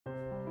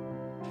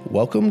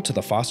Welcome to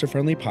the Foster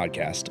Friendly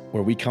Podcast,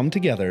 where we come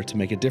together to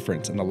make a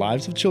difference in the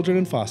lives of children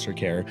in foster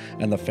care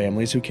and the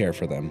families who care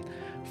for them.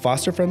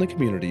 Foster Friendly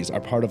communities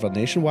are part of a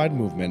nationwide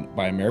movement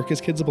by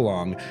America's Kids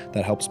Belong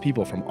that helps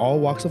people from all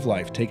walks of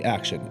life take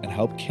action and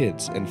help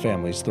kids and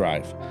families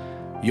thrive.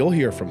 You'll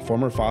hear from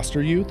former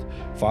foster youth,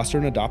 foster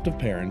and adoptive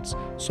parents,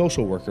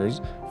 social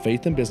workers,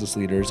 faith and business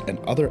leaders, and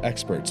other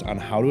experts on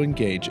how to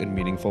engage in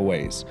meaningful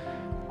ways.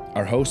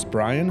 Our hosts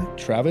Brian,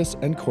 Travis,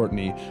 and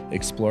Courtney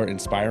explore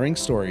inspiring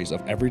stories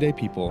of everyday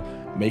people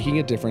making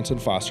a difference in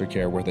foster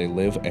care where they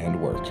live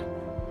and work.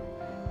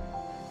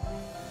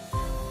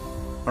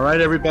 All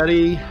right,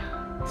 everybody.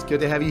 It's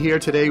good to have you here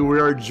today. We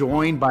are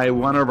joined by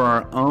one of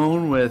our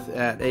own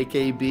at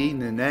AKB,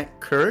 Nanette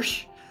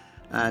Kirsch.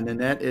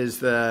 Nanette is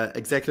the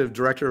Executive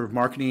Director of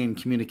Marketing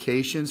and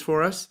Communications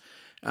for us.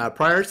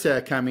 Prior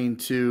to coming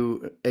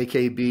to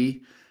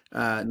AKB,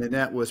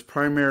 Nanette was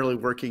primarily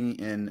working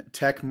in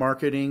tech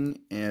marketing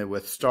and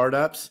with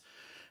startups,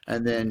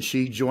 and then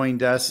she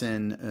joined us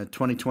in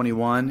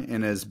 2021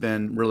 and has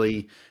been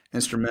really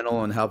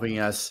instrumental in helping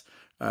us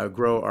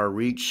grow our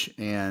reach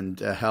and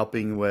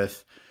helping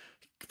with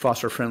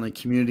Foster Friendly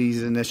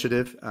Communities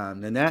Initiative.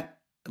 Nanette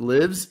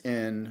lives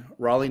in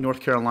Raleigh, North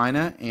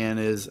Carolina, and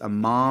is a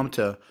mom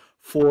to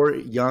 4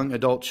 young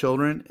adult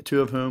children,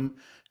 2 of whom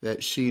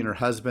that she and her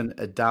husband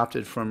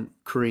adopted from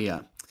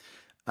Korea.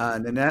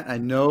 Nanette, I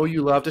know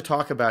you love to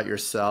talk about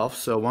yourself,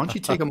 so why don't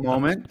you take a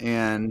moment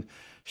and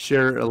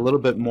share a little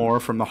bit more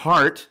from the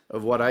heart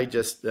of what I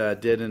just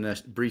did in a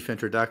brief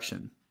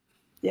introduction.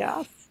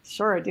 Yeah,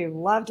 sure. I do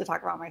love to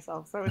talk about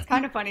myself. So it's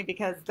kind of funny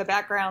because the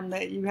background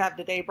that you have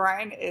today,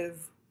 Brian, is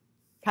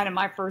kind of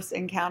my first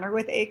encounter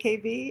with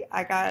AKB.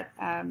 I got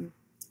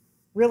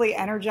really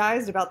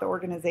energized about the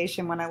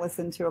organization when I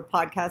listened to a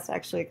podcast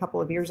actually a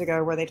couple of years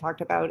ago where they talked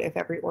about if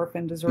every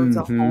orphan deserves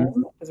a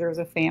home, deserves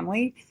a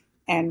family.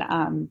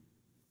 And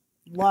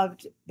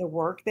loved the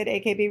work that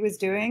AKB was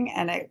doing.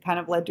 And it kind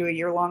of led to a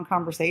year-long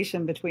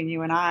conversation between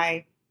you and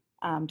I,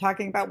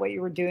 talking about what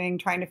you were doing,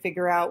 trying to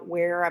figure out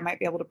where I might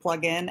be able to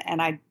plug in. And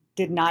I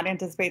did not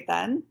anticipate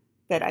then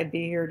that I'd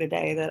be here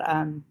today,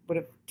 that would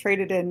have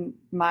traded in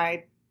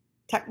my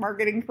tech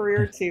marketing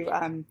career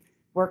to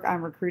work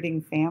on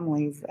recruiting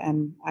families.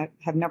 And I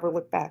have never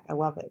looked back. I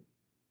love it.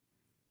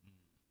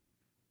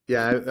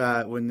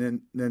 Yeah,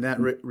 when Nanette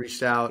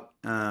reached out,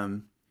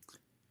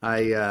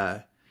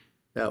 I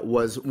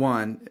was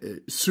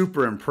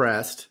super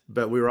impressed,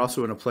 but we were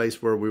also in a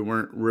place where we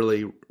weren't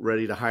really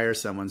ready to hire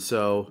someone.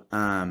 So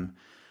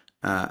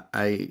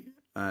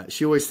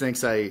she always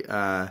thinks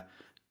I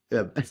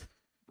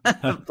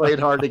played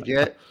hard to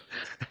get,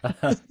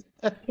 and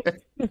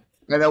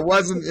it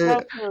wasn't,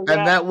 and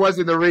that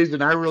wasn't the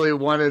reason. I really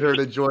wanted her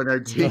to join our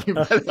team,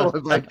 but it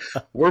was like,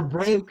 we're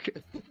broke.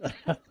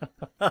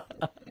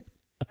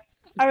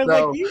 I was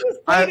like, you just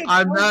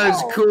I'm not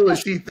as cool as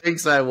she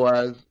thinks I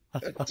was.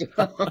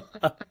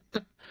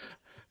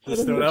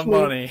 Just don't have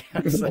money.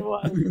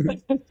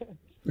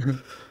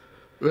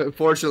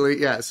 Fortunately,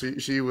 yes,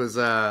 she was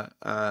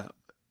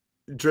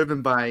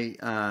driven by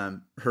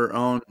her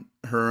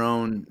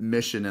own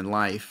mission in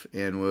life,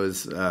 and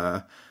was we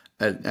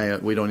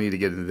don't need to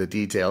get into the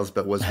details,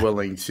 but was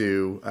willing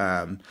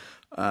to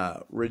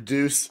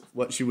reduce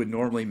what she would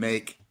normally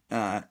make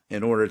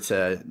in order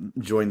to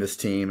join this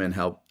team and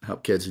help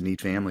kids who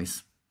need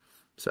families.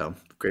 So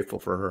grateful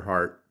for her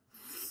heart.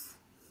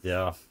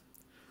 Yeah.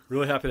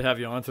 Really happy to have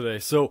you on today.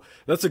 So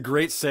that's a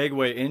great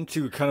segue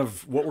into kind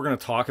of what we're going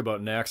to talk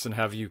about next and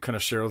have you kind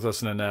of share with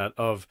us, Nanette,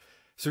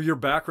 so your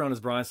background, as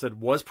Brian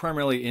said, was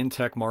primarily in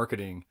tech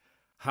marketing.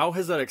 How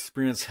has that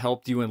experience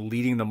helped you in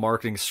leading the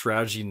marketing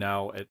strategy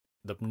now at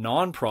the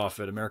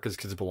nonprofit America's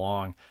Kids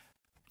Belong?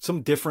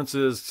 Some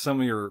differences,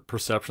 some of your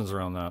perceptions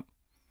around that.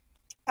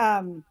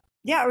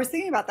 Yeah, I was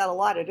thinking about that a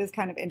lot. It is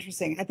kind of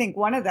interesting. I think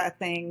one of the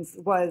things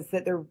was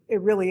that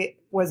it really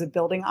was a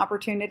building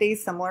opportunity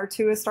similar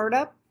to a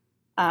startup.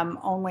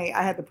 Only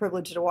I had the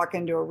privilege to walk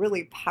into a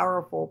really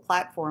powerful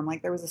platform.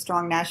 Like there was a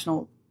strong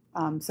national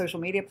social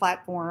media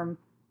platform,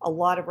 a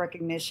lot of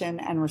recognition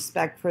and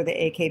respect for the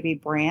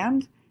AKB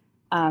brand.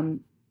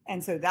 And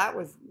so that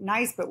was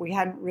nice, but we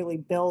hadn't really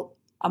built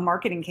a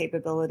marketing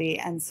capability.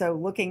 And so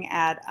looking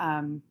at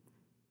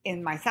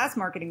in my SaaS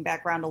marketing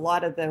background, a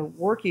lot of the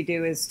work you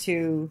do is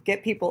to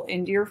get people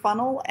into your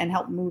funnel and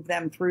help move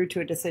them through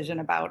to a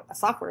decision about a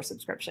software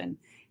subscription.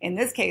 In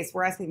this case,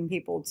 we're asking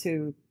people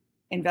to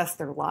invest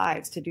their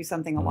lives, to do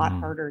something a lot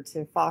harder,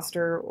 to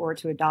foster or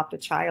to adopt a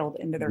child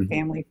into their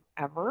family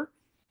forever.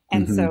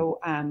 And so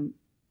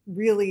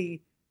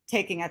really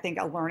taking, I think,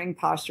 a learning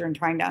posture and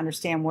trying to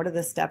understand what are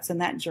the steps in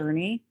that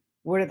journey,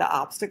 what are the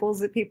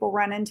obstacles that people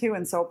run into.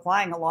 And so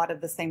applying a lot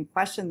of the same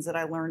questions that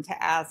I learned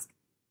to ask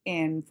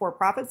in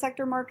for-profit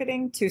sector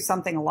marketing to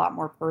something a lot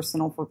more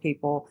personal for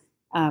people,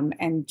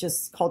 and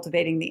just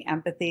cultivating the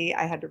empathy.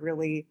 I had to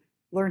really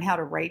learn how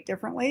to write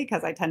differently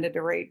because I tended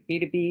to write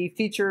B2B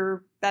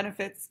feature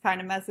benefits kind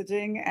of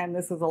messaging, and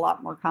this is a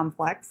lot more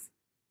complex.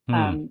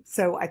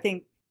 So I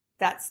think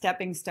that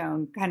stepping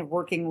stone, kind of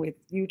working with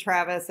you,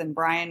 Travis, and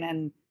Brian,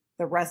 and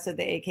the rest of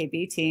the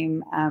AKB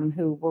team,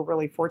 who we're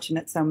really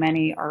fortunate. So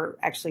many are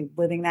actually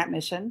living that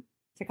mission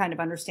to kind of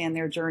understand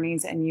their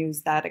journeys and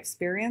use that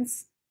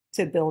experience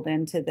to build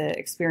into the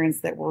experience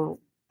that we're,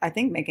 I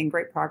think, making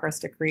great progress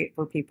to create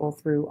for people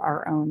through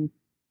our own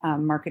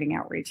marketing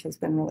outreach has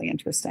been really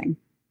interesting.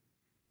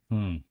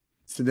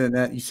 So then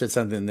that you said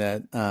something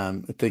that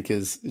I think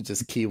is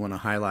just key. I want to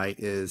highlight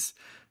is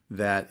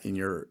that in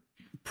your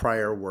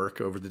prior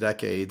work over the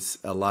decades,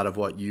 a lot of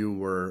what you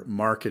were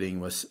marketing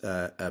was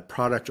a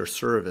product or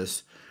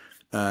service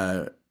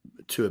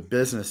to a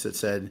business that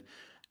said,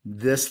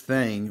 this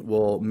thing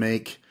will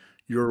make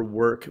your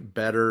work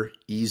better,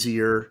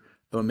 easier,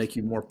 it'll make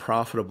you more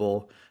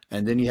profitable.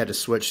 And then you had to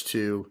switch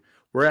to,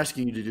 we're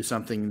asking you to do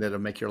something that'll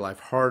make your life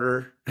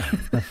harder.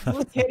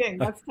 No kidding.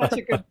 That's such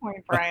a good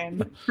point,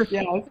 Brian.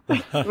 Yes.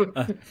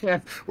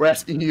 We're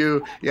asking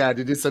you,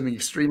 to do something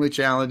extremely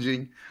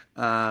challenging,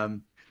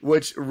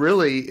 which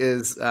really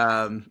is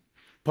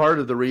part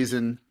of the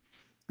reason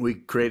we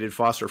created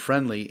Foster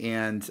Friendly.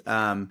 And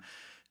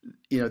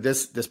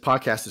this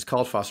podcast is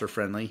called Foster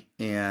Friendly,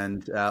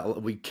 and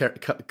we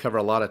cover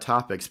a lot of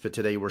topics, but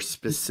today we're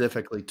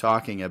specifically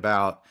talking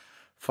about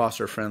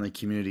foster friendly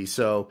community.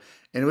 So,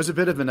 and it was a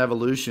bit of an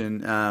evolution.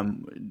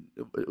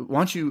 Why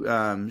don't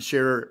you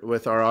share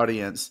with our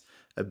audience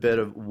a bit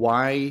of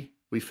why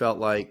we felt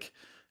like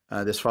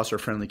this foster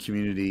friendly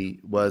community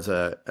was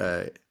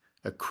a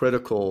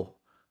critical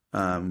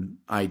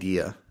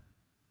idea?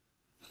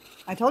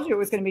 I told you it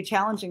was going to be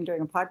challenging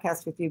doing a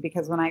podcast with you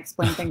because when I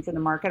explain things in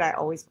the market, I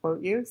always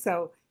quote you.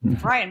 So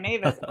Brian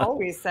Mavis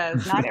always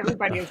says, not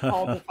everybody is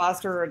called to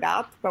foster or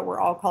adopt, but we're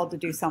all called to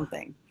do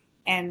something.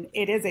 And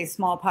it is a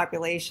small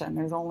population.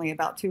 There's only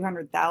about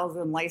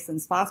 200,000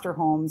 licensed foster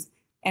homes,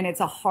 and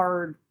it's a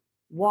hard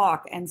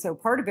walk. And so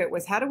part of it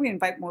was, how do we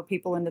invite more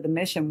people into the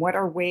mission? What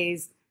are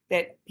ways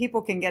that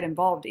people can get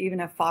involved, even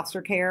if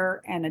foster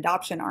care and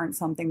adoption aren't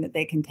something that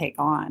they can take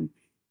on?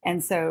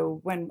 And so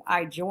when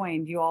I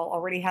joined, you all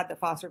already had the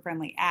Foster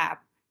Friendly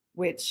app,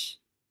 which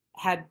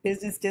had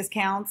business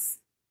discounts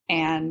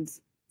and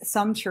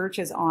some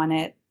churches on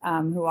it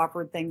who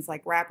offered things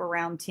like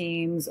wraparound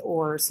teams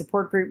or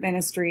support group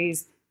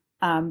ministries.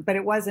 But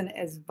it wasn't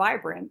as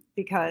vibrant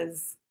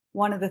because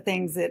one of the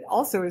things that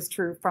also is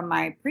true from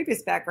my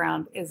previous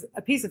background is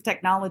a piece of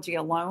technology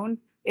alone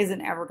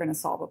isn't ever going to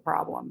solve a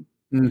problem.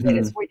 Mm-hmm.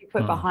 It's what you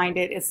put behind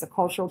it. It's the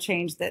cultural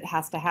change that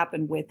has to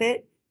happen with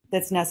it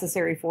that's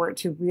necessary for it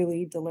to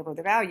really deliver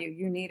the value.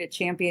 You need a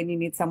champion. You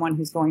need someone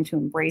who's going to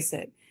embrace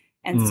it.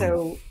 And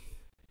so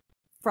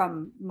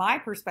from my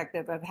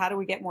perspective of how do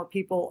we get more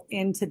people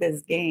into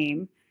this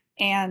game,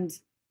 and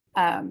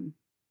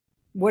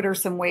what are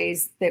some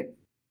ways that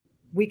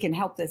we can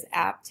help this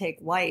app take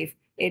life,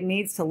 it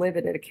needs to live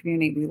it at a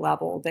community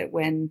level, that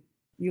when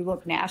you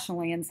look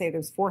nationally and say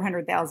there's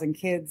 400,000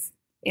 kids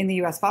in the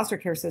U.S. foster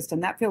care system,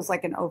 that feels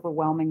like an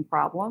overwhelming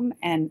problem.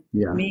 And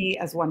me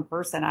as one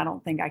person, I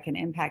don't think I can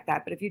impact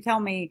that. But if you tell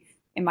me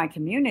in my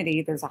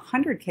community, there's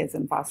 100 kids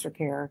in foster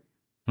care,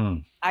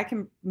 I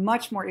can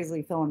much more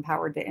easily feel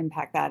empowered to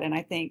impact that. And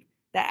I think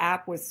the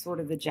app was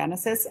sort of the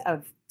genesis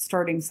of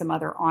starting some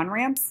other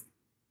on-ramps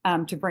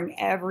to bring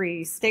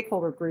every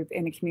stakeholder group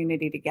in a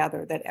community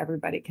together, that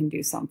everybody can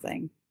do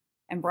something.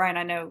 And Brian,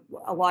 I know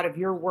a lot of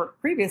your work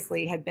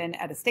previously had been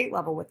at a state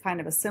level with kind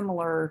of a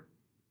similar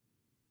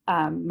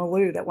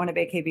milieu, that one of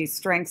AKB's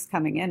strengths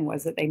coming in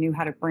was that they knew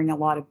how to bring a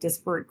lot of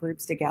disparate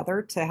groups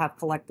together to have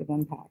collective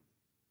impact.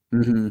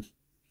 Mm-hmm.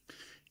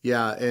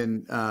 Yeah.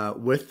 And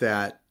with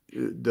that,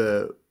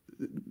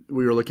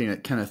 we were looking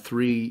at kind of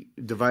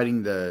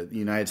dividing the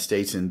United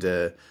States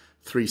into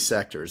three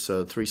sectors.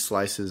 So three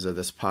slices of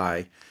this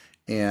pie.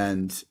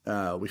 And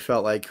we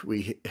felt like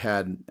we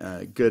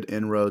had good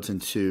inroads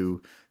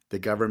into the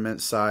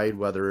government side,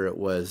 whether it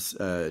was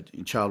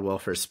child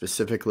welfare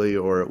specifically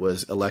or it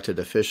was elected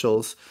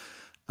officials.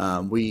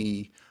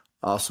 We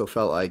also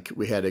felt like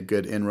we had a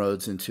good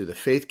inroads into the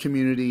faith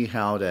community,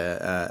 how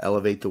to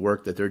elevate the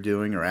work that they're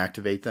doing or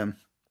activate them.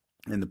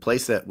 And the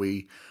place that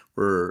we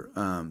were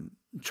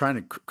trying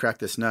to crack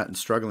this nut and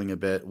struggling a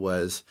bit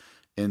was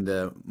in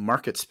the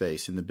market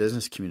space, in the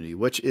business community,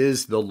 which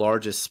is the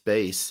largest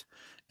space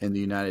in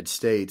the United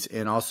States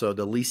and also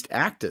the least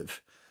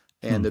active.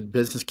 And the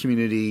business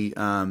community,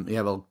 you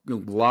have a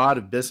lot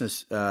of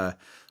business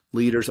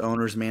leaders,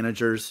 owners,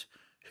 managers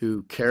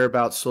who care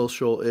about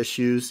social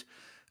issues.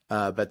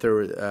 But there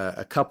were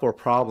a couple of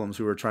problems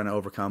we were trying to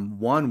overcome.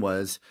 One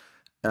was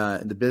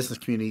the business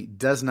community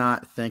does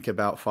not think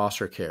about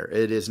foster care.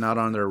 It is not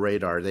on their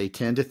radar. They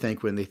tend to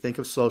think, when they think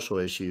of social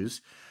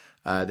issues,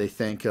 they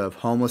think of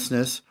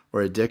homelessness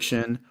or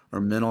addiction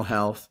or mental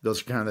health. Those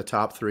are kind of the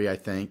top three, I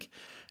think.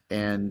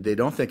 And they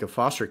don't think of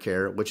foster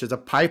care, which is a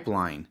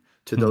pipeline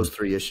to those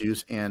three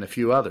issues and a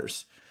few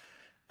others.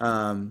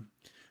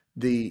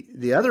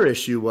 The other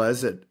issue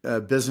was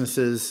that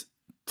businesses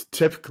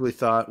typically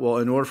thought, well,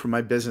 in order for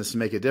my business to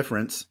make a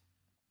difference,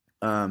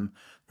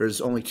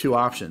 there's only two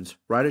options: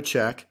 write a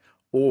check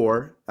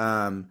or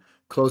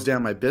close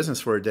down my business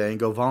for a day and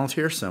go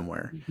volunteer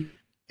somewhere.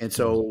 And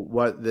so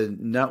what the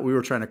nut we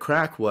were trying to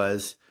crack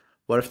was,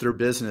 what if their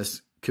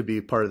business could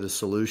be part of the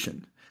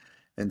solution?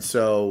 And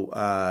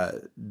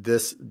so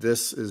this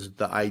is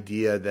the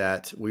idea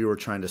that we were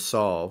trying to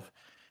solve,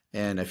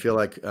 and I feel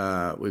like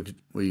I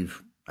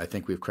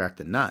think we've cracked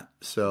the nut.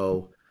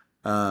 So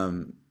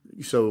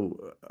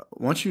so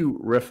once you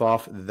riff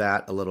off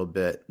that a little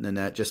bit,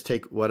 Nanette, just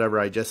take whatever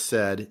I just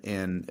said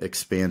and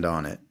expand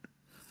on it.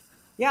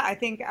 Yeah, I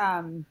think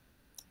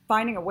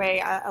finding a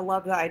way. I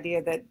love the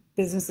idea that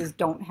businesses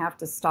don't have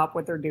to stop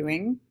what they're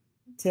doing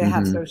to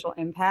have social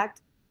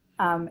impact.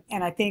 And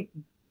I think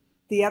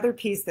the other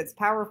piece that's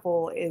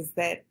powerful is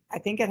that I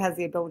think it has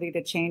the ability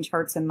to change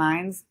hearts and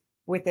minds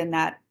within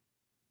that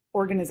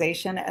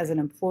organization as an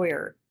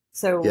employer.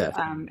 So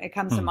it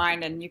comes to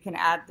mind, and you can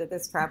add to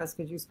this, Travis,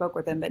 because you spoke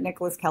with him, but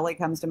Nicholas Kelly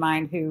comes to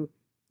mind, who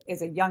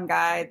is a young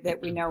guy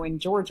that we know in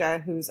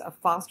Georgia who's a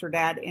foster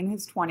dad in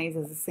his 20s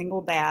as a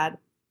single dad.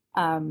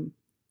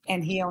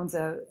 And he owns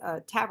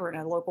a tavern,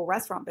 a local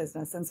restaurant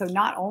business. And so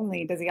not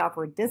only does he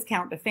offer a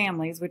discount to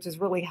families, which is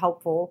really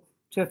helpful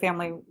to a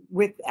family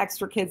with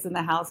extra kids in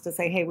the house to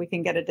say, hey, we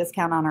can get a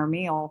discount on our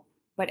meal.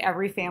 But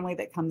every family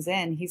that comes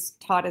in, he's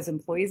taught his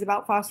employees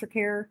about foster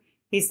care.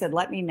 He said,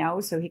 let me know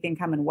so he can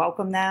come and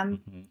welcome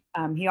them.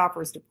 He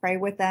offers to pray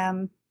with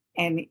them.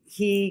 And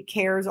he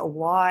cares a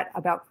lot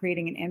about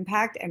creating an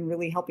impact and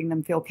really helping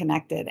them feel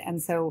connected.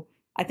 And so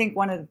I think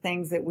one of the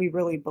things that we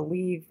really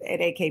believe at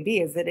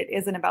AKB is that it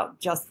isn't about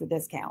just the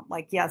discount.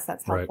 Like, yes,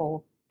 that's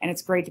helpful. And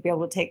it's great to be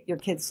able to take your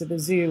kids to the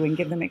zoo and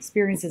give them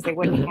experiences they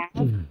wouldn't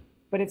have.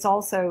 But it's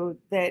also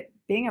that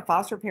being a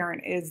foster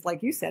parent is,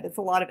 like you said, it's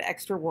a lot of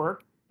extra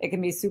work. It can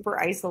be super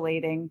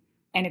isolating.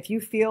 And if you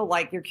feel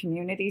like your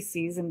community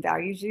sees and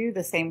values you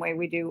the same way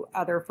we do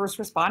other first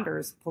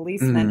responders,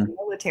 policemen, and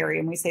military,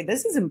 and we say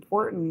this is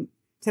important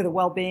to the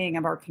well-being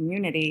of our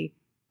community,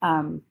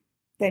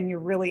 then you're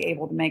really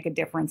able to make a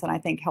difference, and I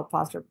think help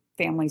foster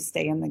families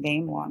stay in the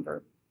game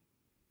longer.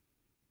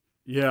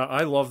 Yeah,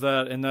 I love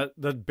that. And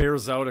that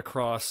bears out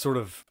across sort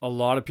of a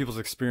lot of people's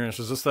experience.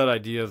 Is just that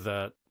idea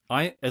that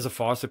I, as a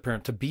foster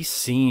parent, to be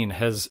seen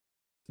has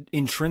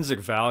intrinsic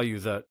value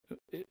that,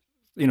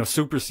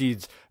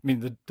 supersedes. I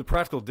mean, the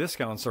practical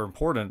discounts are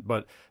important,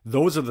 but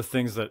those are the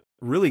things that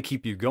really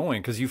keep you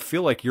going, because you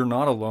feel like you're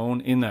not alone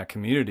in that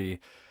community.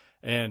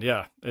 And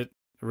yeah, I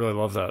really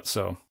love that.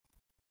 So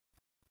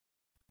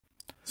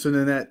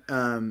Nanette,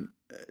 on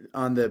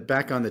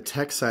the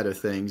tech side of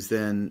things,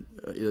 then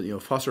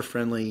Foster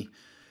Friendly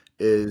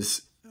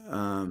is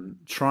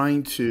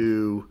trying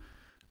to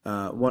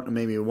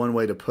maybe one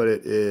way to put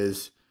it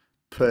is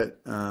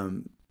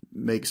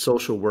make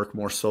social work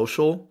more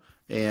social,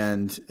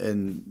 and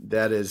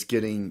that is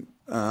getting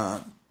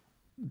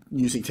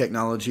using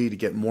technology to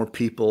get more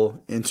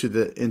people into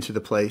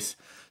the place.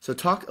 So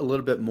talk a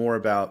little bit more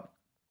about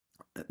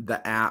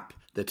the app,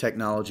 the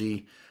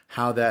technology,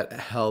 how that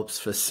helps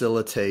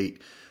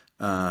facilitate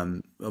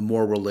a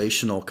more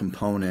relational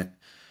component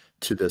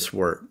to this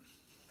work.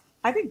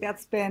 I think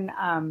that's been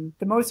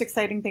the most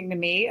exciting thing to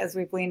me as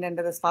we've leaned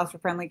into this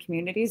foster-friendly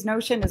communities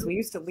notion. Is we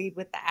used to lead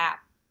with the app,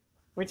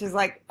 which is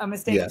like a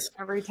mistake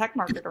every tech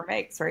marketer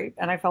makes, right?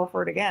 And I fell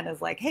for it again.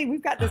 Is like, hey,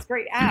 we've got this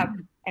great app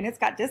and it's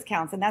got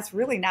discounts, and that's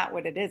really not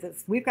what it is.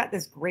 It's we've got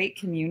this great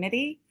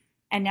community,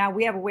 and now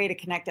we have a way to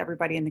connect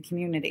everybody in the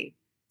community.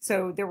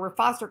 So there were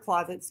foster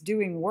closets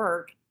doing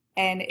work,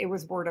 and it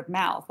was word of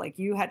mouth. Like,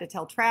 you had to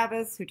tell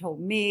Travis, who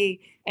told me,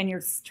 and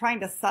you're trying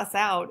to suss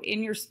out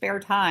in your spare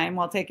time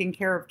while taking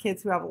care of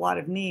kids who have a lot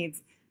of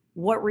needs,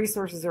 what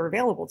resources are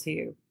available to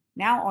you.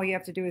 Now, all you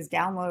have to do is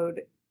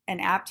download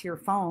an app to your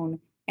phone,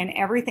 and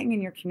everything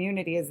in your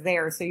community is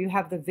there. So you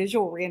have the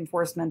visual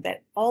reinforcement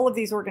that all of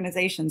these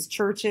organizations,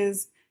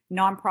 churches,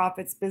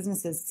 nonprofits,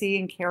 businesses see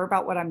and care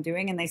about what I'm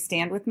doing, and they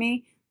stand with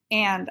me.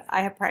 And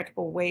I have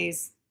practical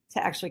ways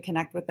to actually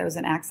connect with those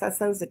and access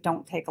those that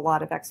don't take a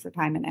lot of extra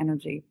time and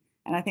energy.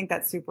 And I think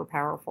that's super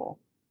powerful.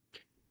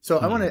 So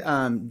I want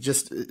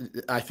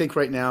to I think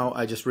right now,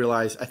 I just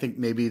realized, I think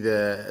maybe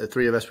the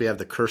three of us, we have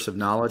the curse of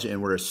knowledge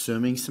and we're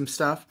assuming some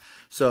stuff.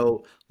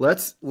 So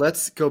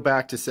let's go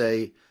back to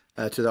say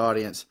to the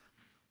audience,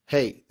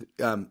 hey,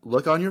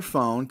 look on your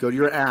phone, go to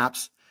your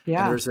apps.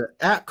 Yeah. And there's an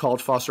app called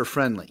Foster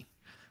Friendly.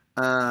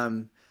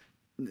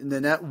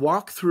 Nanette,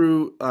 walk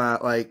through,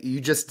 like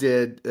you just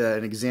did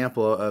an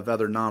example of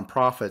other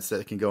nonprofits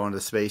that can go into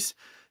the space.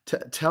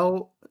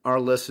 Tell our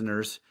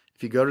listeners,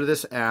 if you go to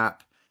this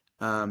app,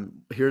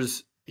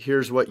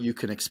 here's what you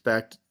can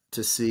expect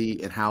to see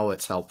and how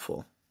it's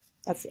helpful.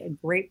 That's a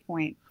great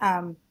point.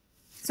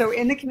 So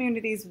in the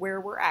communities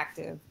where we're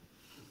active,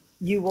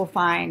 you will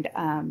find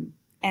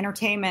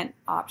entertainment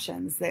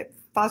options that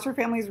foster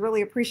families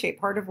really appreciate.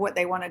 Part of what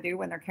they want to do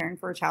when they're caring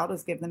for a child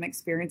is give them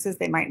experiences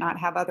they might not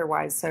have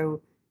otherwise.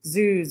 So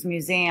zoos,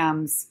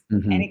 museums,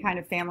 any kind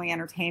of family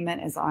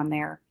entertainment is on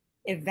there.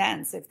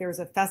 Events, if there's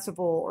a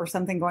festival or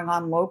something going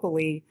on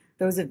locally,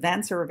 those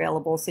events are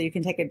available, so you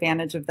can take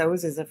advantage of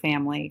those as a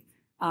family.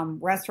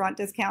 Restaurant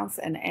discounts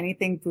and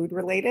anything food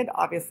related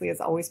obviously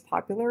is always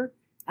popular.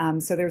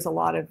 So there's a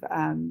lot of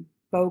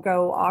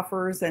BOGO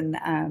offers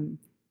and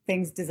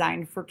things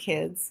designed for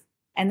kids.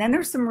 And then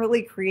there's some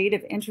really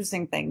creative,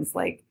 interesting things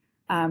like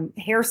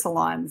hair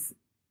salons,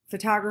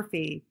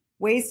 photography,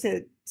 ways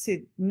to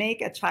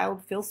make a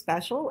child feel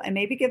special and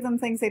maybe give them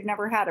things they've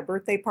never had, a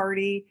birthday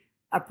party,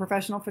 a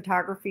professional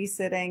photography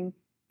sitting,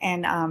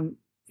 and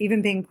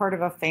even being part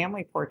of a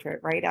family portrait,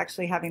 right?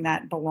 Actually having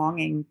that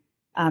belonging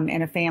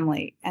in a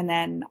family. And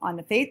then on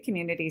the faith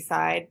community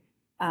side,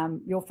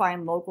 you'll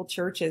find local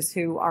churches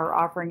who are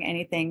offering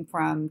anything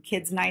from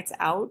kids' nights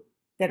out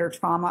that are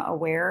trauma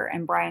aware.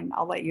 And Brian,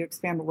 I'll let you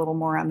expand a little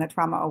more on the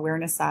trauma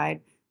awareness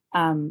side.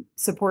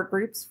 Support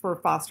groups for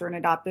foster and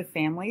adoptive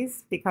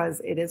families,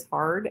 because it is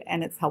hard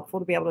and it's helpful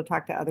to be able to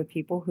talk to other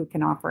people who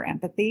can offer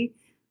empathy.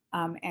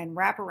 And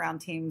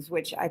wraparound teams,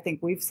 which I think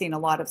we've seen a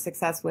lot of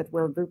success with,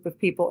 where a group of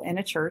people in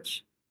a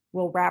church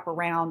will wrap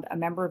around a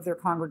member of their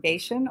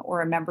congregation or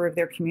a member of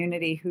their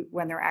community who,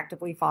 when they're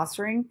actively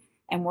fostering,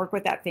 and work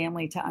with that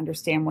family to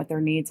understand what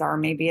their needs are.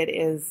 Maybe it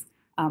is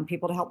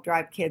people to help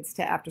drive kids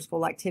to after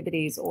school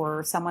activities,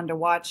 or someone to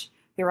watch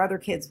their other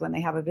kids when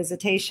they have a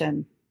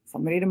visitation,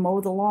 somebody to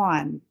mow the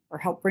lawn or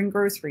help bring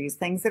groceries,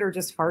 things that are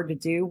just hard to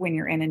do when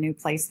you're in a new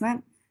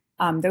placement.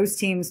 Those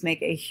teams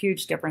make a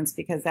huge difference,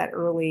 because that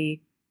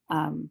early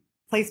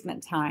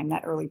placement time,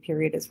 that early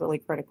period, is really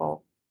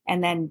critical.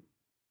 And then,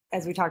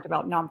 as we talked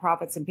about,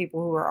 nonprofits and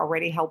people who are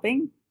already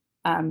helping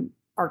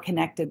are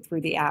connected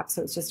through the app.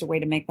 So it's just a way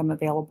to make them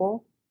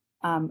available.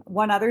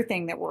 One other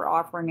thing that we're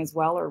offering as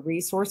well are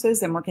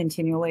resources, and we're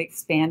continually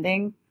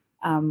expanding.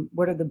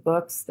 What are the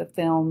books, the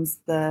films,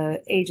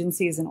 the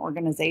agencies and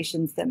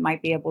organizations that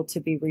might be able to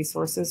be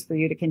resources for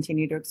you to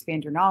continue to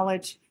expand your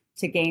knowledge,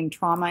 to gain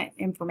trauma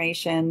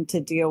information, to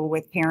deal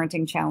with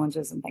parenting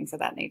challenges and things of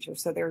that nature.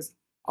 So there's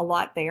a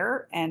lot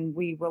there, and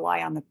we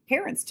rely on the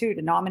parents too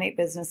to nominate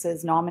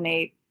businesses,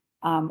 nominate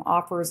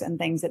offers and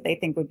things that they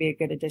think would be a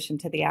good addition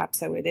to the app.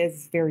 So it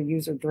is very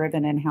user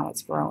driven in how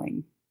it's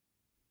growing.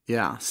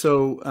 Yeah.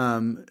 So,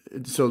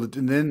 so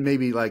then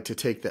maybe like to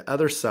take the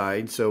other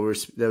side. So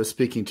that was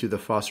speaking to the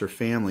foster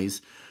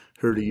families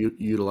who are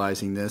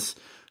utilizing this.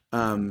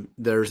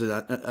 There's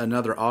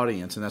another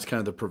audience, and that's kind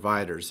of the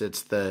providers.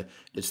 It's the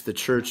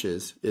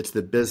churches, it's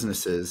the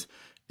businesses,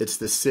 it's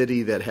the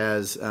city that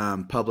has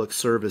public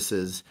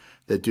services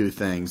that do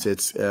things.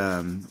 It's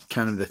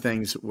kind of the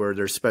things where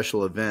there's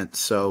special events.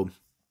 So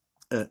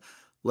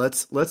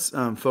let's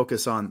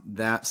focus on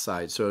that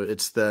side. So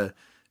it's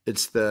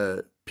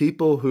the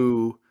people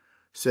who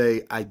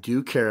say, I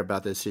do care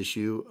about this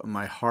issue.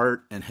 My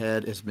heart and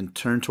head has been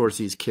turned towards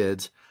these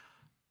kids,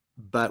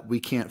 but we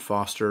can't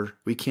foster,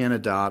 we can't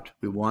adopt,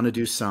 we want to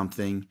do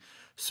something.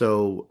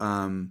 So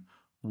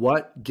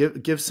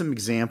give some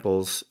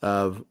examples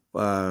of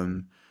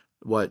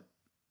what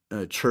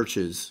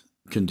churches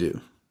can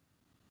do.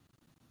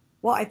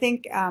 Well, I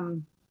think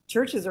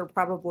churches are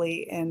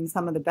probably in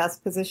some of the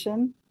best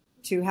position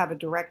to have a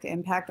direct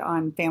impact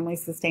on family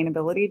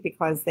sustainability,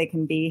 because they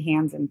can be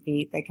hands and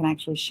feet. They can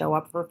actually show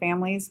up for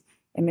families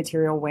in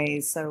material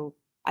ways. So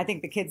I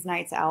think the kids'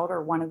 nights out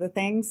are one of the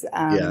things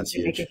that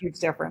make a huge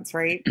difference,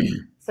 right?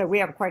 So we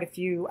have quite a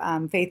few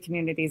faith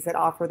communities that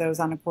offer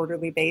those on a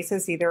quarterly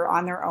basis, either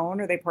on their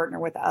own or they partner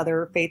with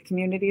other faith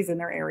communities in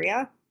their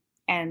area,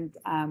 and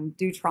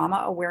do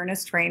trauma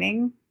awareness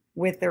training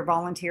with their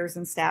volunteers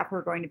and staff who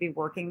are going to be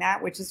working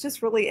that, which is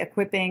just really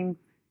equipping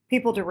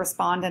people to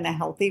respond in a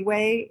healthy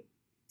way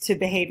to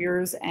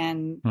behaviors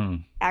and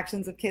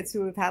actions of kids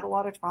who have had a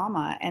lot of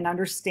trauma, and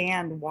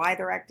understand why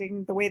they're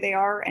acting the way they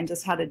are, and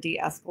just how to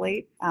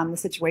de-escalate the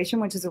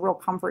situation, which is a real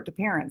comfort to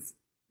parents.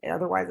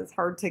 Otherwise, it's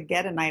hard to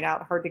get a night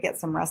out, hard to get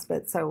some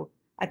respite. So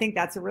I think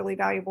that's a really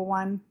valuable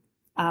one.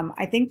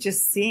 I think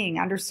just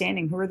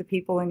understanding who are the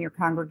people in your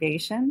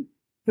congregation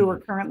who are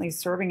currently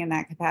serving in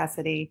that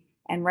capacity,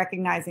 and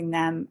recognizing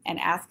them and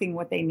asking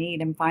what they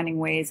need, and finding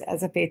ways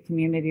as a faith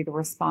community to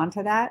respond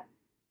to that.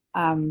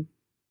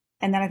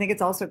 And then I think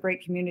it's also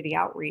great community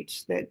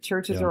outreach, that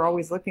churches are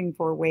always looking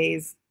for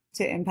ways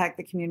to impact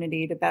the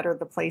community, to better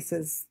the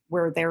places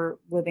where they're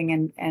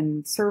living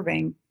and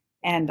serving,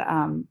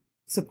 and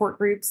support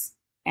groups.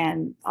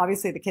 And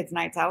obviously the kids'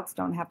 nights outs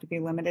don't have to be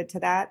limited to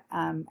that.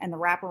 And the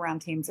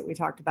wraparound teams that we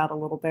talked about a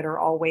little bit are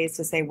all ways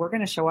to say, we're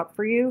going to show up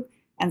for you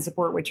and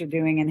support what you're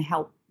doing and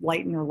help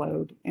lighten your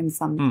load in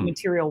some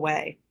material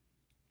way.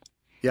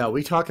 Yeah,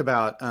 we talk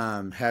about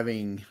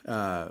having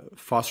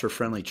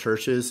foster-friendly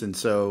churches, and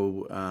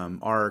so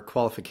our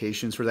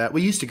qualifications for that.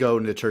 We used to go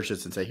into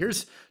churches and say,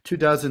 "Here's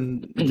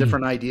 24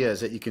 different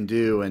ideas that you can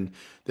do," and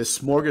this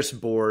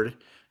smorgasbord.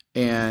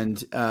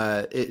 And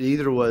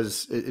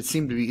it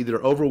seemed to be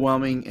either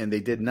overwhelming, and they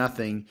did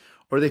nothing,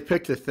 or they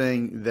picked a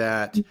thing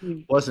that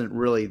wasn't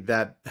really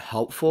that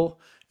helpful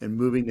in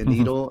moving the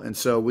needle. And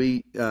so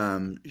we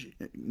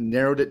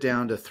narrowed it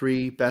down to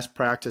 3 best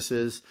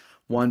practices.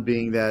 One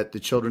being that the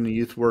children and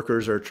youth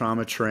workers are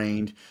trauma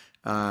trained.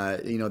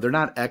 They're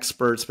not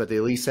experts, but they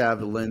at least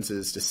have the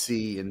lenses to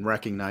see and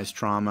recognize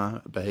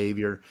trauma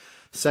behavior.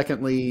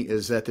 Secondly,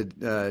 is that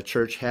the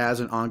church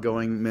has an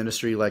ongoing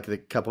ministry, like the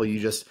couple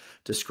you just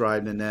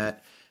described,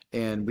 Nanette.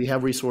 And we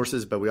have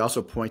resources, but we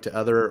also point to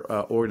other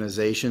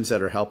organizations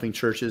that are helping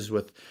churches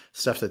with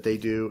stuff that they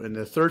do. And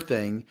the third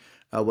thing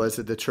was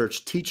that the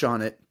church teach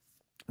on it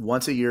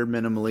once a year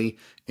minimally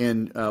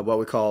in what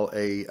we call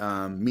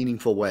a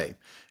meaningful way.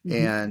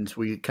 And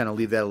we kind of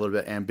leave that a little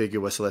bit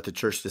ambiguous to let the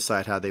church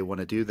decide how they want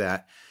to do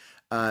that.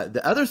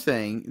 The other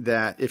thing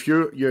that if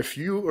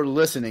you are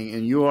listening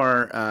and you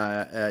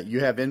are you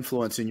have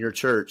influence in your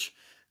church,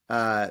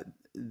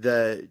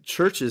 the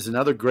church is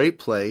another great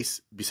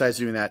place besides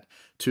doing that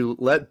to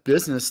let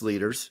business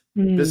leaders,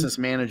 business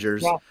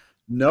managers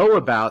know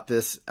about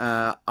this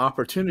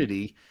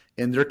opportunity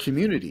in their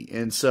community.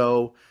 And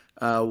so,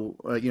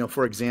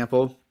 for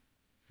example,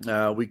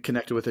 we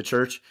connected with a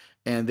church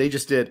and they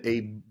just did a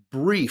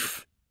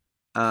brief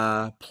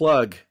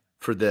plug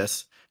for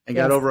this and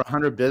got over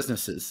 100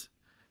 businesses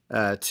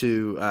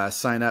to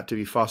sign up to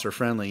be foster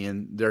friendly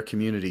in their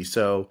community.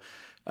 So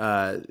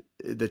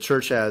the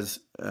church has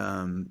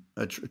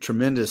a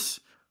tremendous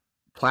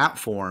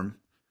platform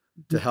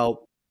to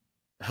help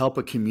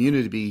a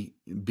community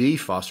be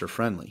foster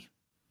friendly.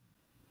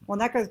 Well,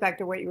 that goes back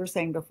to what you were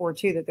saying before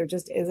too, that there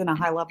just isn't a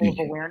high level of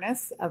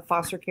awareness of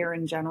foster care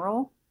in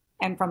general.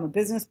 And from a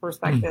business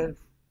perspective,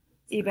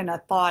 even a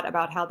thought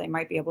about how they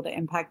might be able to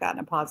impact that in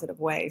a positive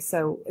way.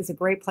 So it's a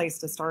great place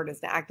to start,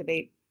 is to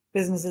activate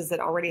businesses that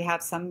already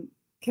have some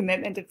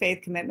commitment to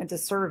faith, commitment to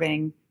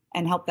serving,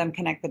 and help them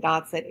connect the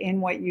dots that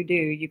in what you do,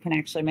 you can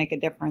actually make a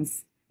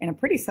difference in a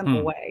pretty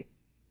simple way.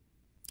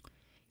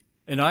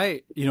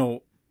 And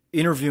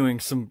interviewing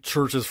some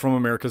churches from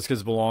America's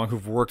Kids Belong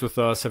who've worked with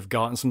us, have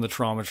gotten some of the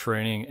trauma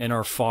training in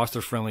our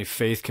foster-friendly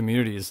faith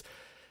communities,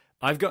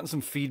 I've gotten some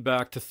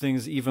feedback to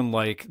things even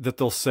like that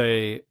they'll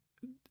say,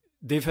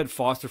 they've had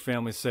foster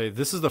families say,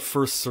 this is the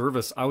first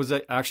service I was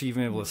actually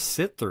even able to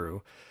sit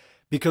through,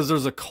 because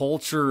there's a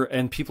culture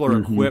and people are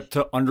equipped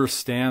to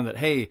understand that,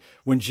 hey,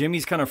 when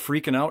Jimmy's kind of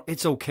freaking out,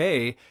 it's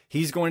okay.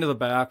 He's going to the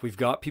back. We've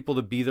got people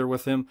to be there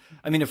with him.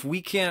 I mean, if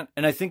we can't,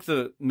 and I think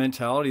the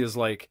mentality is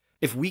like,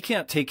 if we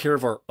can't take care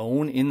of our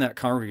own in that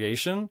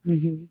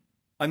congregation,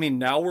 I mean,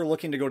 now we're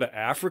looking to go to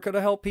Africa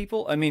to help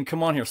people. I mean,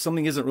 come on here.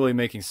 Something isn't really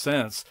making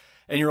sense.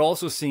 And you're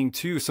also seeing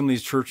too, some of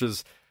these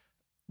churches,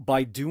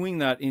 by doing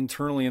that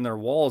internally in their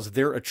walls,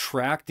 they're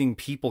attracting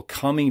people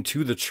coming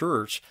to the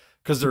church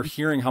because they're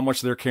hearing how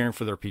much they're caring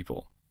for their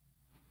people.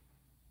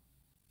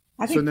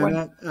 I think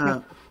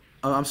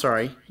I'm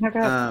sorry. No, go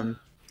ahead.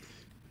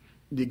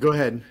 Go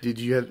ahead. Did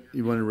you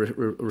want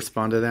to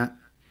respond to that?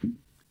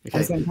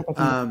 Okay.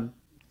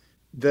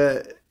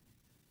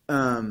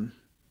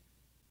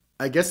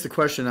 I guess the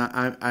question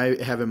I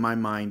have in my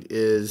mind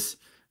is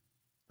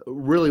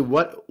really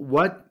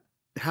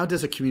how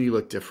does a community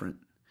look different?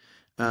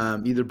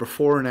 Either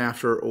before and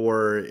after,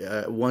 or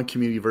one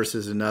community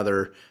versus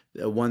another,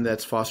 one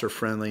that's foster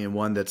friendly and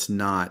one that's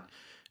not.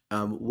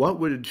 What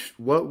would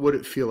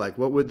it feel like?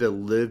 What would the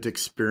lived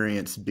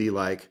experience be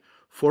like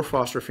for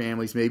foster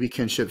families, maybe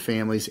kinship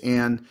families,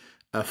 and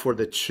for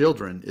the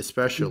children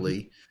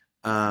especially?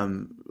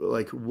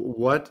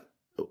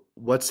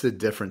 What's the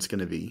difference going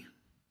to be?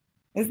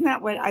 Isn't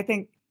that what I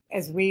think,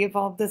 as we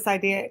evolved this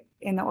idea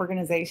in the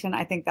organization,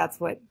 I think that's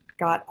what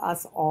got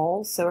us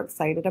all so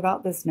excited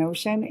about this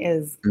notion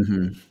is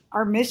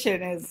our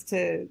mission is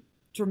to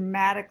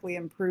dramatically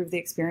improve the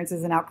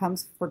experiences and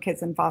outcomes for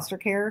kids in foster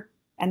care.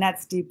 And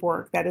that's deep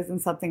work. That isn't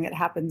something that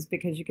happens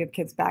because you give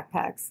kids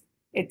backpacks.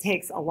 It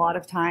takes a lot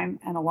of time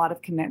and a lot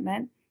of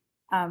commitment.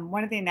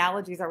 One of the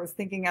analogies I was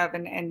thinking of,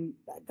 and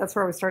that's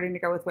where I was starting to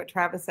go with what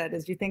Travis said,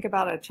 is you think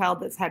about a child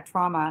that's had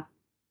trauma,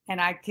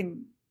 and I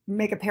can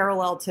make a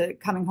parallel to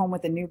coming home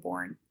with a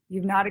newborn.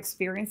 You've not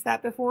experienced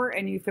that before,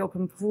 and you feel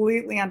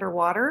completely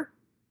underwater.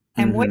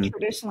 And what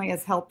traditionally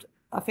has helped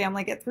a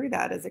family get through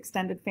that is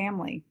extended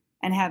family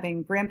and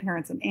having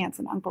grandparents and aunts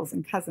and uncles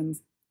and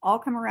cousins all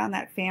come around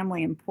that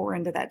family and pour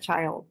into that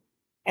child.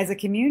 As a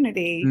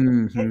community,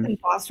 kids in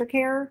foster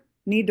care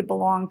need to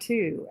belong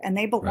too, and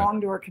they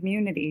belong to our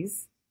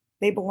communities.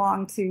 They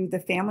belong to the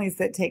families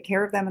that take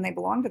care of them, and they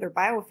belong to their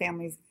bio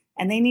families,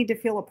 and they need to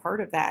feel a part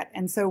of that.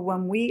 And so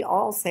when we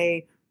all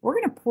say, we're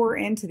going to pour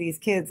into these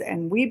kids,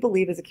 and we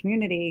believe as a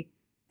community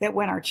that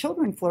when our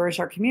children flourish,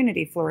 our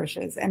community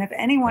flourishes. And if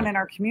anyone in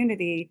our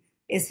community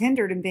is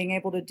hindered in being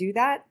able to do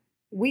that,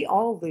 we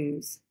all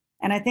lose.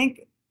 And I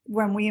think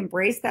when we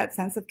embrace that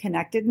sense of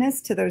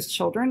connectedness to those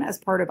children as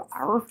part of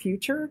our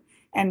future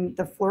and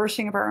the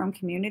flourishing of our own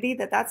community,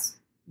 that's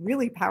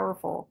really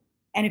powerful.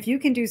 And if you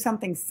can do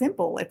something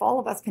simple, if all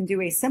of us can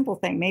do a simple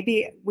thing,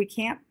 maybe we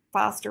can't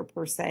foster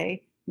per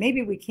se,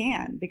 maybe we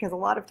can, because a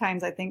lot of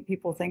times I think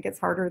people think it's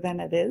harder than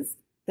it is,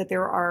 that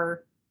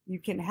you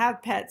can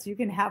have pets, you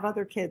can have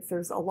other kids.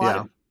 There's a lot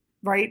of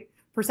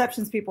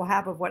perceptions people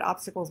have of what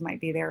obstacles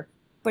might be there.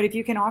 But if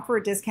you can offer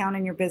a discount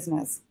in your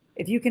business,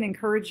 if you can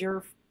encourage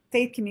your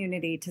faith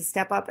community to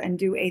step up and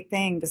do a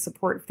thing to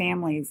support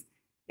families,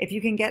 if you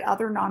can get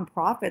other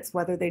nonprofits,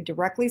 whether they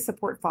directly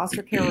support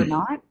foster care or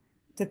not,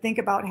 to think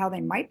about how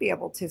they might be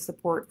able to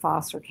support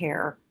foster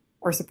care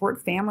or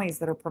support families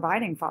that are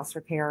providing foster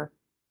care,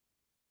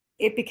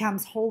 it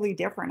becomes wholly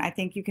different. I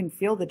think you can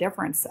feel the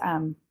difference.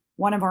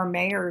 one of our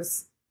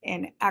mayors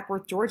in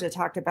Ackworth, Georgia,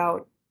 talked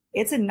about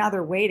it's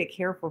another way to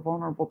care for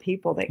vulnerable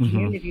people, that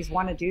communities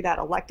want to do that.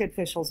 Elected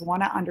officials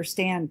want to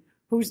understand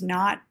who's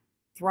not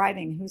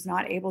thriving, who's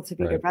not able to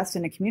be their best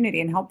in a community,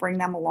 and help bring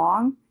them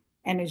along.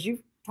 And as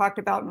you've talked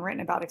about and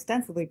written about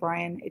extensively,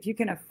 Brian, if you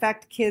can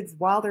affect kids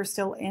while they're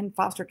still in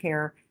foster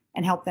care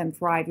and help them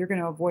thrive, you're going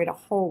to avoid a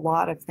whole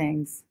lot of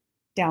things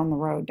down the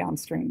road,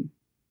 downstream.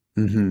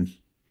 Mm-hmm.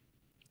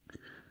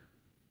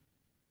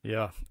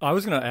 Yeah. I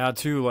was going to add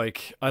too,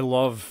 like, I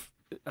love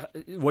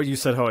what you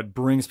said, how it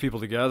brings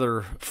people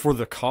together for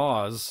the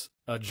cause,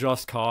 a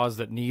just cause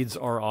that needs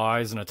our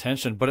eyes and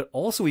attention. But it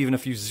also, even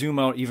if you zoom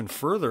out even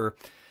further,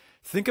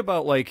 think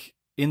about, like,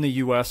 in the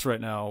US right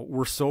now,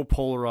 we're so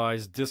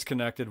polarized,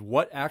 disconnected.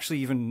 What actually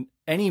even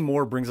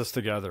anymore brings us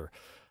together?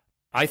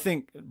 I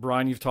think,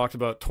 Brian, you've talked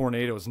about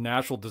tornadoes,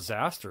 natural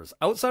disasters.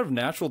 Outside of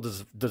natural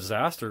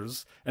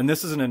disasters, and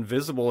this is an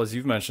invisible, as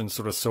you've mentioned,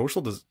 sort of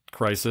social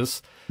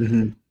crisis,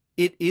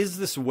 it is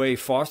this way.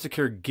 Foster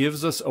care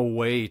gives us a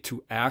way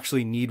to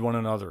actually need one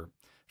another.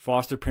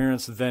 Foster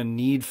parents then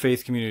need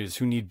faith communities,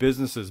 who need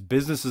businesses.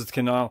 Businesses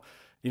can now,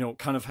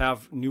 kind of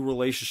have new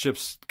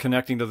relationships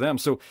connecting to them.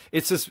 So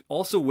it's this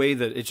also way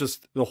that it's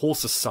just the whole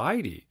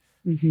society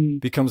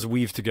becomes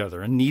weaved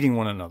together and needing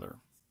one another.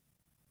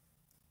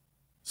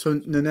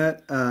 So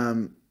Nanette,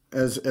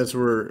 as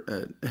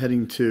we're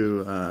heading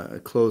to a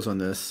close on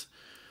this,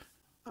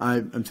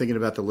 I'm thinking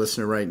about the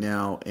listener right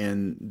now,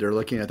 and they're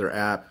looking at their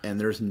app, and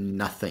there's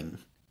nothing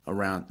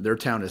around. Their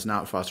town is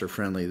not foster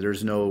friendly.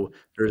 There's no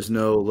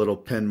little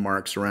pin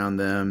marks around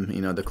them.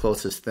 The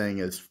closest thing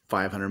is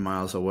 500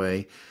 miles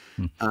away.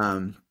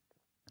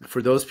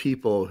 For those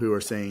people who are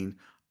saying,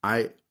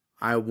 I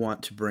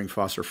want to bring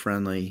foster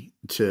friendly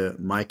to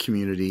my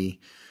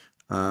community,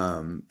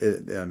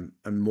 I'm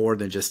more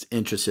than just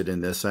interested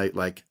in this.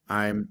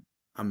 I'm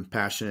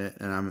passionate,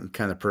 and I'm the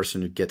kind of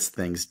person who gets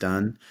things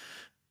done.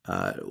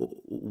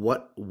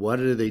 What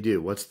do they do?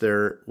 What's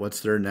their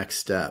next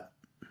step?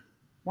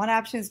 One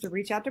option is to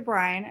reach out to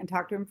Brian and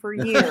talk to him for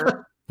a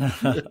year.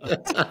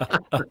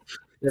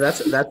 That's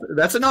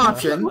an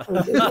option.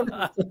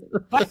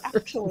 But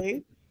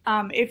actually,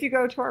 if you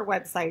go to our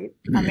website,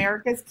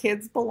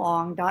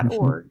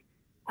 americaskidsbelong.org,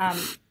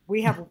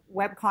 we have a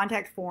web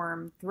contact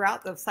form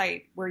throughout the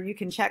site where you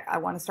can check, I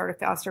want to start a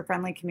foster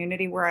friendly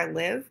community where I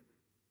live.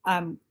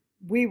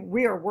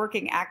 We are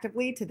working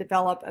actively to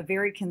develop a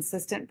very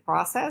consistent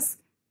process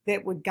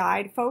that would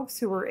guide folks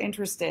who are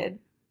interested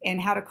in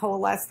how to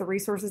coalesce the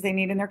resources they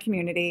need in their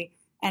community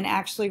and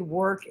actually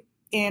work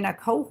in a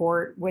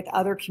cohort with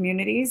other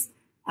communities.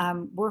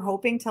 We're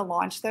hoping to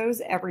launch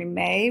those every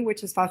May,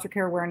 which is Foster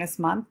Care Awareness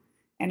Month,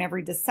 and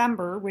every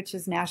December, which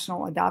is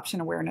National Adoption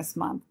Awareness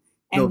Month.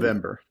 And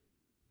November.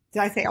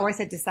 Did I say? Oh, I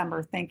said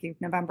December. Thank you.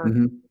 November.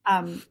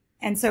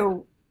 And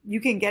so you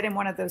can get in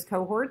one of those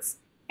cohorts.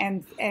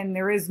 And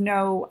there is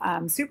no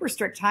super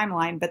strict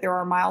timeline, but there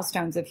are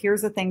milestones of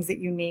here's the things that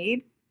you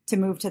need to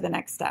move to the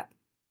next step.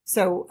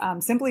 So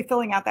simply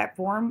filling out that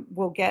form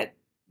will get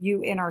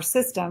you in our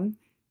system.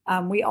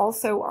 We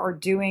also are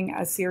doing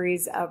a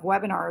series of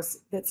webinars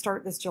that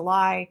start this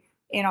July.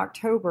 In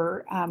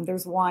October,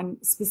 there's one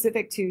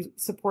specific to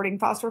supporting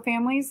foster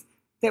families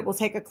that will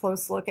take a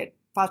close look at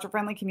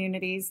foster-friendly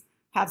communities,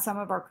 have some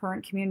of our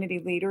current community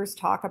leaders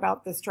talk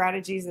about the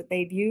strategies that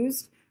they've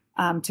used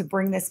to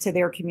bring this to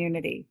their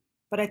community.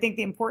 But I think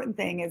the important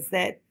thing is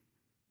that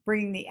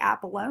bringing the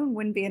app alone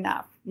wouldn't be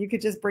enough. You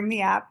could just bring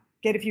the app,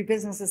 get a few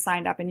businesses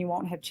signed up, and you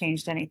won't have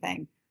changed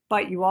anything.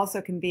 But you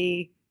also can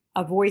be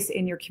a voice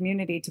in your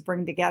community to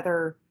bring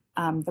together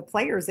the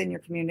players in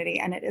your community.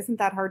 And it isn't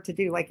that hard to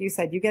do. Like you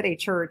said, you get a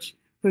church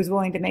who's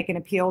willing to make an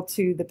appeal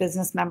to the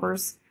business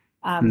members.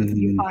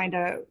 You find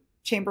a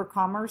Chamber of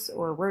Commerce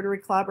or a Rotary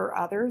Club or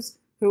others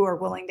who are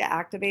willing to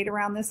activate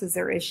around this as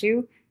their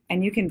issue.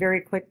 And you can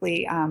very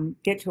quickly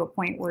get to a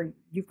point where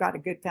you've got a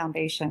good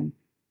foundation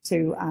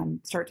to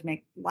start to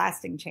make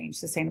lasting change,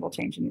 sustainable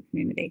change in your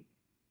community.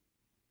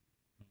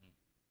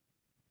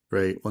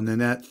 Great. Well,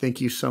 Nanette,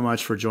 thank you so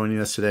much for joining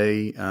us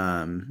today.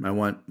 I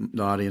want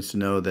the audience to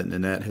know that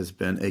Nanette has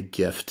been a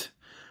gift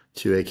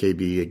to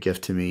AKB, a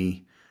gift to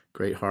me.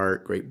 Great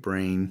heart, great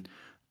brain.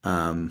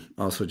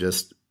 Also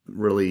just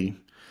really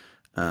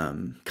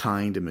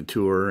kind and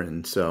mature.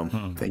 And so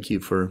thank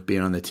you for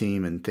being on the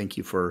team, and thank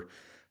you for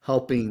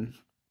helping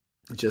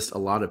just a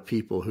lot of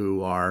people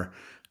who are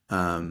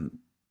on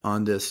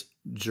this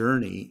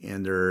journey,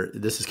 and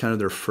this is kind of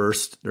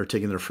they're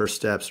taking their first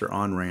steps, their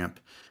on-ramp,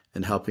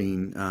 and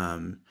helping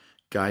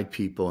guide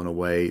people in a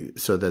way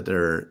so that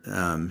they're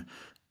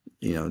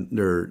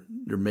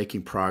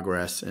making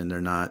progress and they're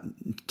not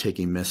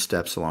taking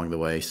missteps along the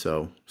way.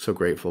 So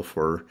grateful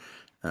for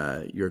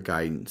your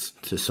guidance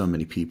to so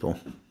many people.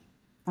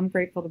 I'm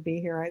grateful to be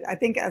here. I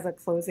think as a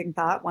closing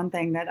thought, one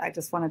thing that I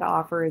just wanted to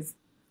offer is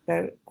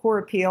the core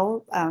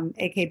appeal.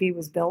 AKB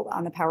was built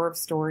on the power of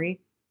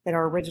story. That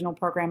our original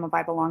program of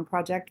I Belong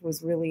Project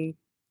was really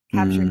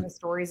capturing the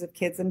stories of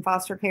kids in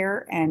foster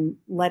care and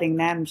letting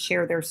them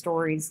share their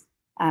stories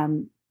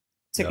to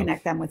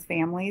connect them with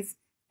families.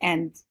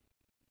 And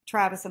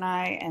Travis and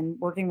I, and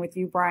working with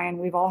you, Brian,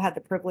 we've all had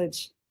the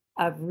privilege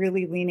of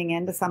really leaning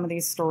into some of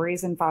these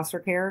stories in foster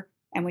care.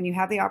 And when you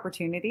have the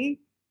opportunity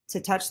to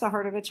touch the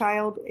heart of a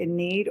child in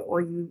need, or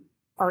you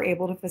are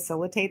able to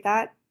facilitate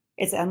that,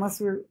 it's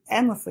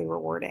endlessly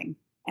rewarding.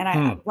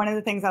 And one of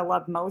the things I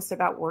love most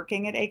about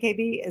working at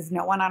AKB is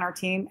no one on our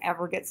team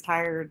ever gets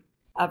tired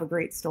of a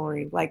great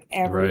story. Like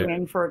every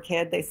win for a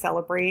kid, they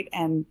celebrate,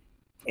 and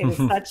it is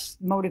such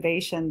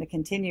motivation to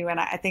continue. And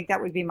I think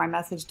that would be my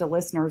message to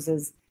listeners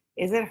is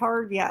it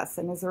hard? Yes.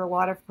 And is there a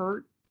lot of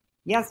hurt?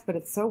 Yes, but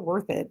it's so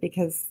worth it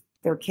because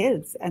they're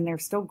kids and they're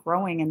still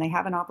growing and they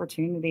have an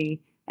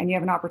opportunity, and you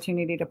have an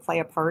opportunity to play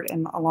a part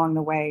along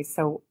the way.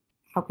 So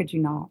how could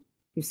you not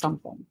do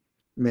something?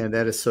 Man,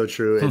 that is so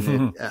true.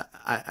 And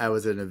I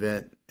was at an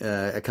event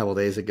a couple of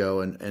days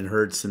ago and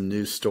heard some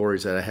news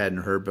stories that I hadn't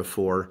heard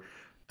before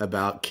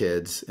about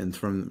kids and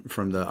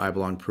from the I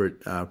Belong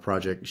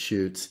Project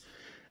shoots.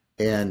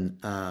 And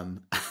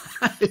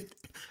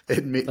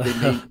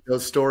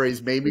those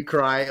stories made me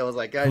cry. I was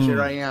like, gosh,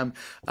 here I am.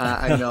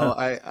 I know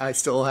I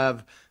still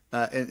have,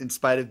 in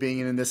spite of being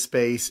in this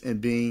space and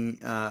being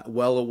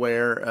well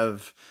aware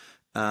of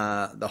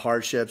the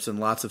hardships and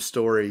lots of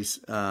stories,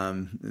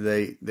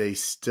 they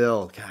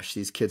still, gosh,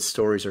 these kids'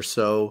 stories are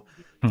so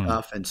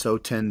tough and so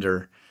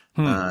tender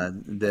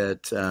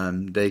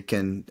that they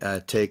can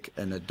take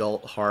an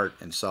adult heart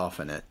and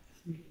soften it.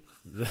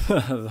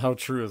 How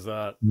true is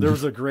that? There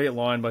was a great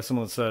line by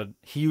someone that said,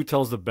 "He who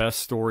tells the best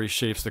story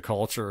shapes the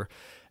culture."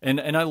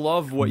 And I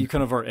love what you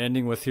kind of are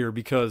ending with here,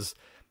 because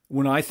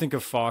when I think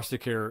of foster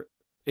care,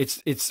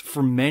 it's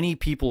for many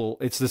people,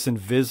 it's this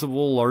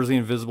invisible, largely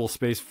invisible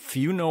space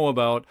few know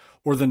about,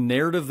 or the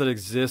narrative that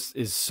exists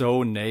is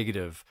so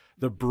negative.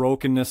 The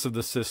brokenness of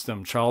the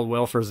system, child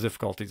welfare's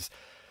difficulties.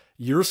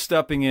 You're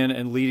stepping in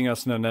and leading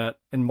us, Nanette,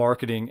 in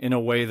marketing in a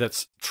way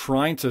that's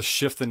trying to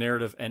shift the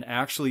narrative and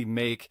actually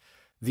make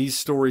these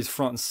stories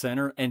front and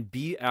center and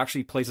be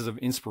actually places of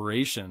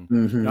inspiration,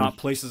 not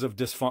places of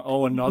dysfunction.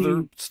 Oh,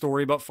 another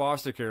story about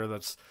foster care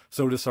that's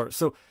so disheartening.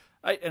 So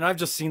I've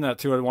just seen that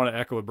too. I want to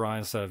echo what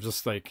Brian said.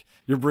 Just like,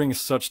 you're bringing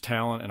such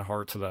talent and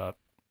heart to that.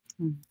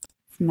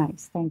 It's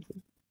nice. Thank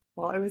you.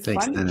 Well, it was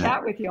fun to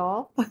chat with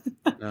y'all.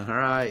 All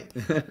right.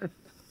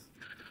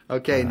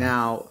 Okay.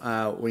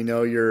 Now we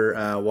know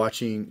you're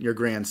watching your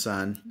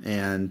grandson,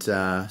 and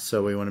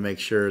so we want to make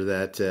sure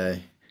that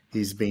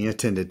he's being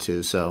attended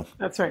to. So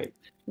that's right.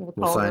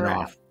 We'll sign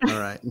off. All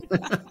right.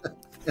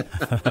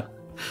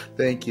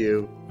 Thank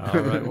you.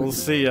 All right. We'll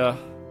see ya.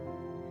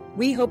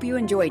 We hope you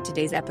enjoyed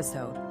today's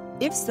episode.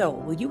 If so,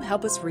 will you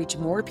help us reach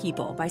more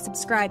people by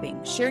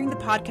subscribing, sharing the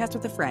podcast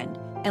with a friend,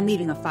 and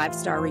leaving a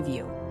 5-star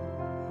review?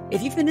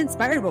 If you've been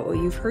inspired by what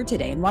you've heard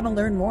today and want to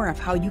learn more of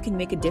how you can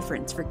make a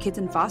difference for kids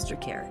in foster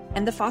care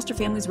and the foster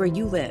families where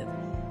you live,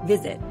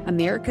 visit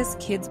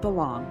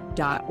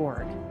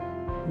americaskidsbelong.org.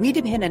 We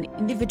depend on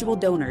individual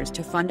donors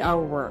to fund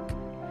our work.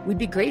 We'd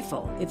be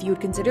grateful if you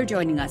would consider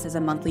joining us as a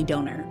monthly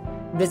donor.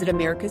 Visit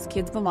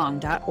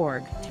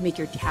americaskidsbelong.org to make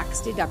your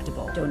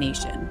tax-deductible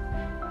donation.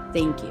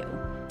 Thank you.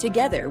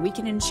 Together, we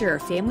can ensure a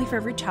family for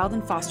every child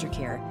in foster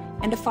care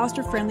and a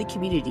foster-friendly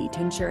community to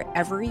ensure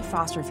every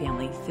foster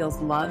family feels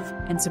loved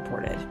and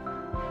supported.